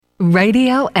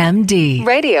Radio MD.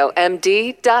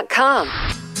 RadioMD.com.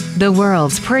 The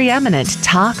world's preeminent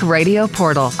talk radio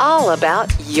portal. All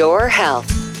about your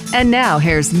health. And now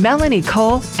here's Melanie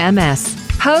Cole, MS,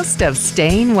 host of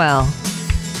Staying Well.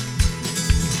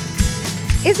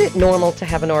 Is it normal to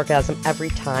have an orgasm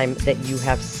every time that you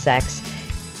have sex?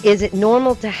 Is it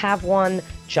normal to have one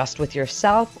just with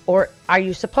yourself, or are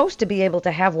you supposed to be able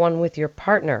to have one with your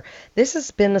partner? This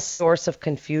has been a source of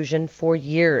confusion for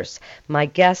years. My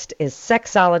guest is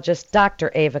sexologist Dr.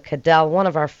 Ava Cadell, one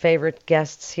of our favorite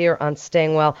guests here on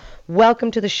Staying Well. Welcome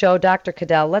to the show, Dr.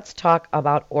 Cadell. Let's talk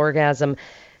about orgasm.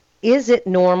 Is it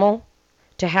normal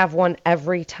to have one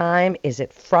every time? Is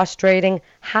it frustrating?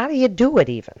 How do you do it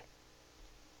even?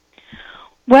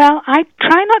 Well, I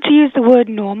try not to use the word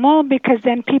normal because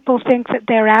then people think that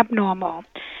they're abnormal.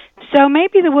 So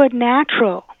maybe the word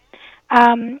natural.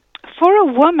 For a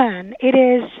woman, it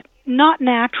is not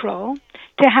natural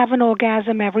to have an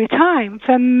orgasm every time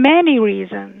for many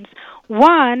reasons.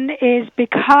 One is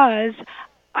because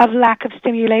of lack of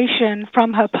stimulation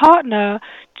from her partner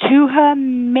to her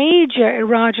major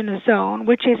erogenous zone,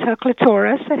 which is her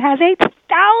clitoris. It has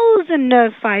 8,000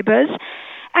 nerve fibers.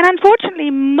 And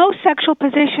unfortunately, most sexual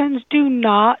positions do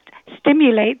not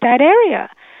stimulate that area.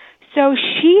 So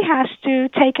she has to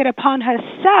take it upon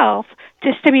herself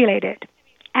to stimulate it.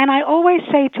 And I always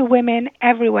say to women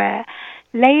everywhere,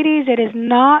 ladies, it is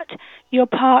not your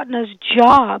partner's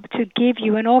job to give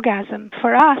you an orgasm.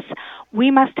 For us,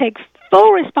 we must take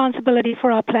full responsibility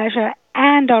for our pleasure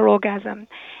and our orgasm.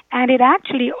 And it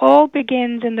actually all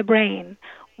begins in the brain.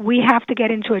 We have to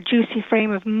get into a juicy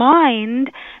frame of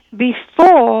mind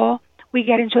before we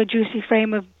get into a juicy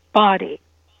frame of body.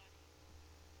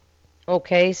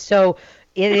 Okay, so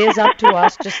it is up to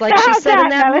us, just like she said in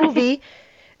that movie.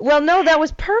 Well, no, that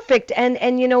was perfect.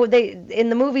 And you know, they in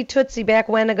the movie Tootsie back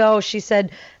when ago, she said,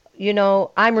 you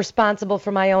know, I'm responsible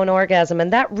for my own orgasm.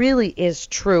 And that really is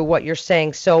true, what you're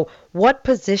saying. So what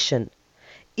position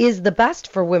is the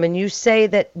best for women? You say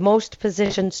that most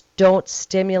positions don't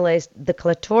stimulate the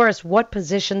clitoris. What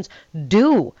positions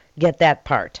do get that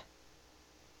part?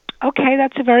 Okay,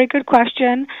 that's a very good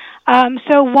question.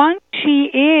 So once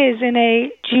she is in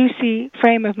a juicy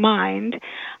frame of mind,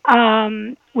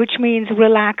 which means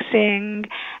relaxing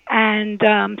and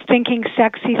thinking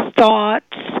sexy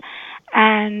thoughts,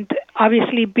 and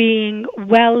obviously being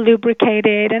well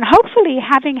lubricated and hopefully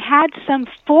having had some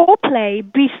foreplay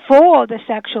before the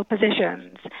sexual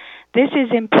positions. This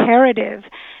is imperative.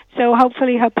 So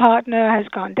hopefully her partner has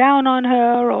gone down on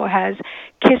her or has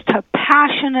kissed her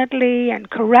passionately and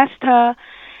caressed her.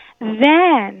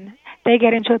 Then they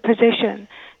get into a position.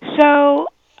 So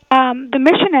the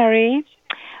missionary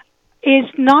is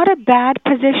not a bad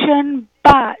position,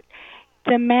 but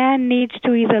the man needs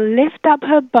to either lift up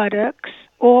her buttocks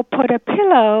or put a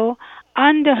pillow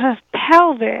under her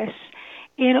pelvis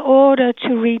in order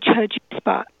to reach her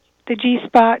G-spot. The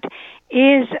G-spot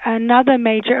is another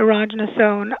major erogenous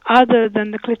zone other than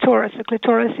the clitoris. The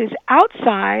clitoris is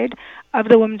outside of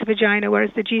the woman's vagina,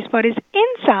 whereas the G-spot is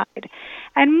inside.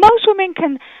 And most women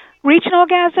can reach an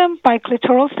orgasm by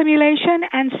clitoral stimulation,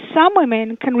 and some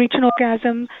women can reach an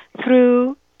orgasm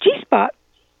through G-spot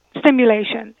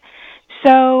stimulation.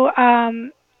 So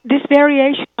this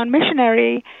variation on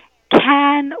missionary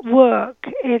can work.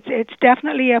 It's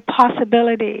definitely a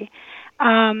possibility.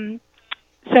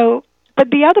 But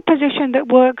the other position that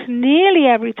works nearly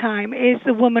every time is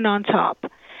the woman on top,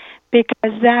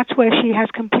 because that's where she has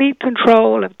complete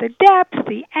control of the depth,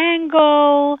 the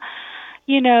angle,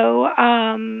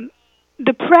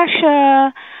 the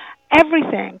pressure,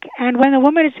 everything. And when the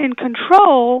woman is in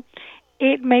control,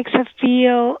 it makes her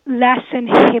feel less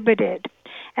inhibited.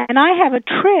 And I have a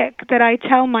trick that I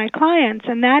tell my clients,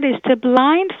 and that is to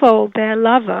blindfold their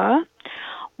lover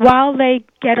while they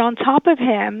get on top of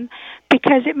him,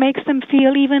 because it makes them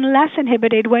feel even less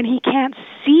inhibited when he can't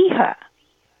see her.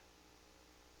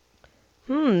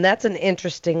 That's an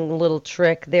interesting little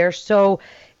trick there. So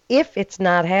if it's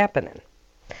not happening,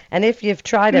 and if you've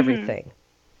tried everything,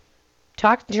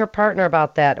 talk to your partner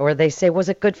about that. Or they say, was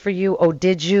it good for you? Oh,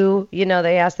 did you?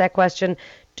 They ask that question.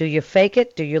 Do you fake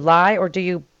it? Do you lie? Or do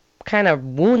you kind of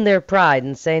wound their pride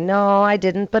and say, no, I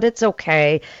didn't, but it's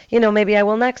okay. Maybe I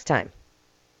will next time.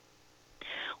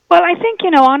 Well, I think,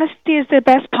 honesty is the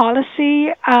best policy,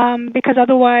 because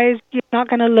otherwise you're not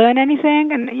going to learn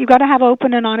anything, and you've got to have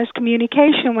open and honest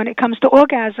communication when it comes to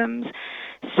orgasms.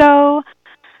 So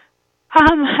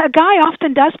A guy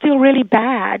often does feel really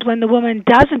bad when the woman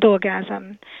doesn't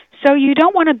orgasm. So you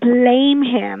don't want to blame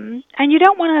him, and you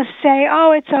don't want to say,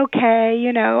 oh, it's okay,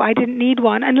 I didn't need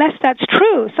one, unless that's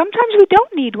true. Sometimes we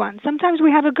don't need one. Sometimes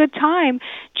we have a good time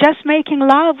just making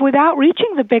love without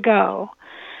reaching the big O.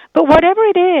 But whatever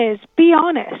it is, be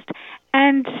honest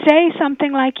and say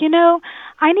something like,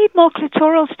 I need more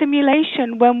clitoral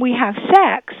stimulation when we have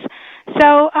sex.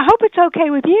 So I hope it's okay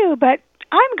with you, but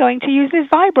I'm going to use this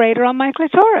vibrator on my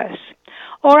clitoris.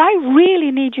 Or I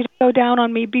really need you to go down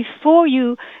on me before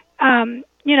you,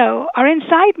 are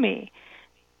inside me.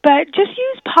 But just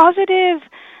use positive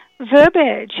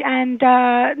verbiage and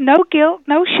no guilt,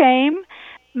 no shame.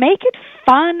 Make it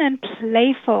fun and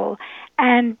playful.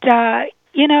 And,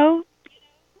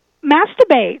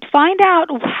 masturbate. Find out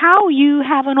how you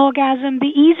have an orgasm the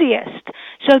easiest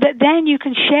so that then you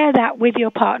can share that with your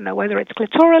partner, whether it's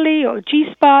clitorally or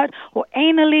G-spot or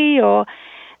anally or...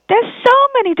 There's so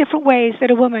many different ways that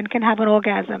a woman can have an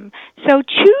orgasm. So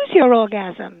choose your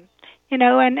orgasm,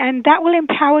 and that will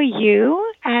empower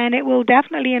you, and it will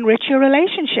definitely enrich your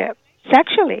relationship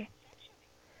sexually.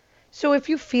 So if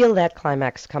you feel that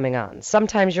climax coming on,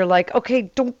 sometimes you're like, okay,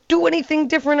 don't do anything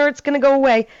different or it's going to go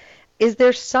away. Is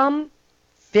there some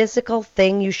physical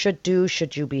thing you should do?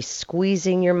 Should you be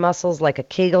squeezing your muscles like a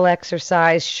Kegel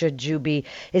exercise?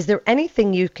 Is there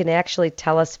anything you can actually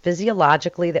tell us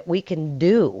physiologically that we can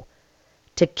do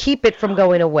to keep it from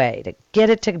going away, to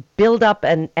get it to build up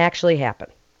and actually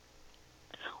happen?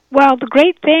 Well, the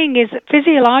great thing is that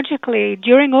physiologically,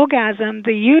 during orgasm,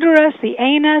 the uterus, the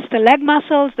anus, the leg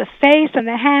muscles, the face, and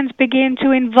the hands begin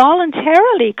to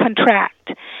involuntarily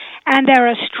contract. And there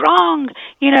are strong,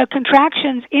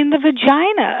 contractions in the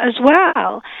vagina as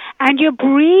well. And your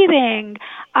breathing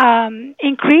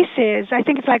increases. I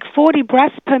think it's like 40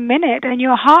 breaths per minute, and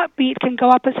your heartbeat can go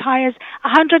up as high as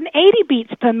 180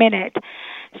 beats per minute.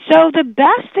 So the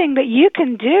best thing that you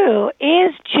can do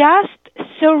is just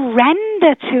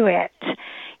surrender to it,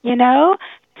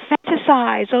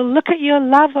 fantasize or look at your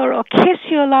lover or kiss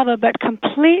your lover, but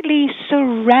completely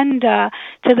surrender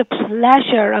to the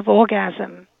pleasure of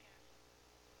orgasm.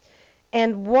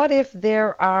 And what if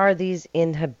there are these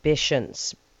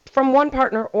inhibitions from one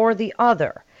partner or the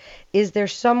other? Is there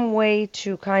some way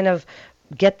to kind of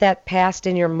get that passed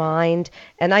in your mind?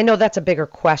 And I know that's a bigger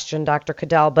question, Dr.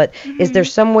 Cadell, but is there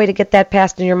some way to get that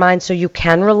passed in your mind so you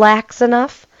can relax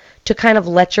enough to kind of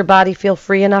let your body feel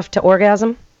free enough to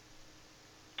orgasm?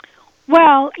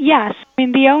 Well, yes.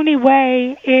 The only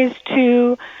way is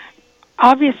to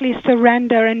obviously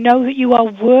surrender and know that you are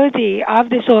worthy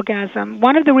of this orgasm.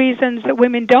 One of the reasons that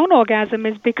women don't orgasm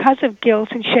is because of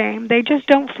guilt and shame. They just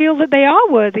don't feel that they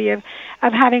are worthy of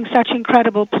having such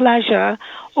incredible pleasure,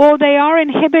 or they are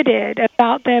inhibited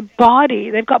about their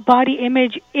body. They've got body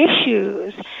image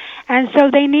issues. And so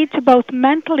they need to both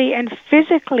mentally and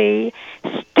physically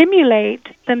stimulate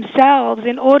themselves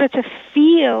in order to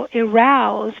feel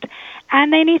aroused.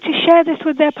 And they need to share this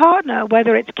with their partner,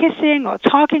 whether it's kissing or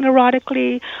talking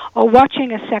erotically or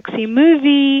watching a sexy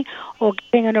movie or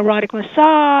getting an erotic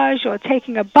massage or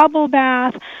taking a bubble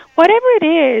bath. Whatever it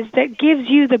is that gives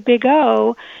you the big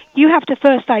O, you have to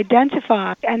first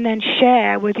identify and then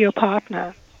share with your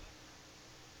partner.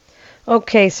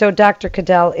 Okay, so Dr.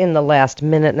 Cadell, in the last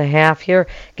minute and a half here,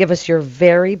 give us your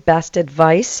very best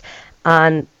advice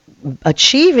on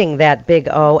achieving that big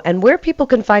O and where people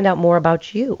can find out more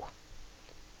about you.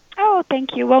 Oh,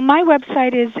 thank you. Well, my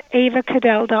website is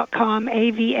avacadell.com,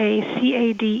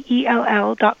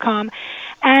 AVACADELL.com.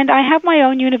 And I have my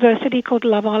own university called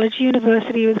Loveology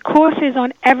University with courses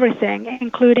on everything,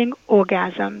 including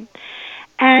orgasm.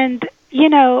 And,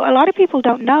 a lot of people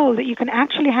don't know that you can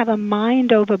actually have a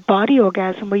mind-over-body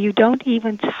orgasm where you don't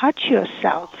even touch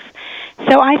yourself.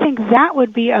 So I think that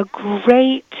would be a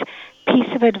great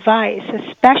piece of advice,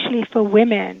 especially for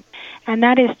women, and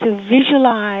that is to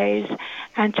visualize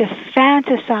and to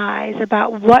fantasize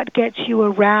about what gets you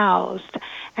aroused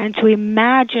and to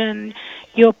imagine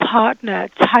your partner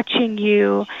touching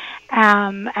you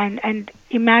and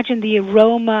imagine the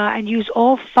aroma and use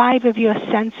all 5 of your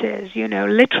senses,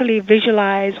 literally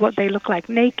visualize what they look like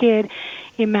naked,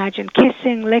 imagine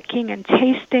kissing, licking, and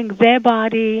tasting their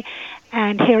body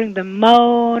and hearing them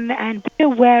moan, and be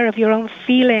aware of your own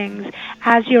feelings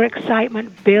as your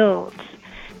excitement builds.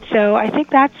 So I think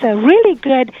that's some really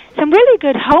good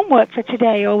homework for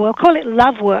today, or we'll call it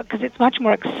love work because it's much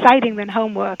more exciting than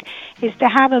homework, is to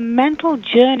have a mental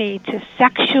journey to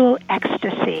sexual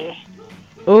ecstasy.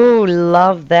 Ooh,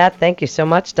 love that. Thank you so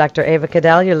much, Dr. Ava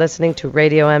Cadell. You're listening to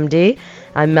Radio MD.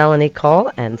 I'm Melanie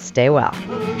Cole, and stay well.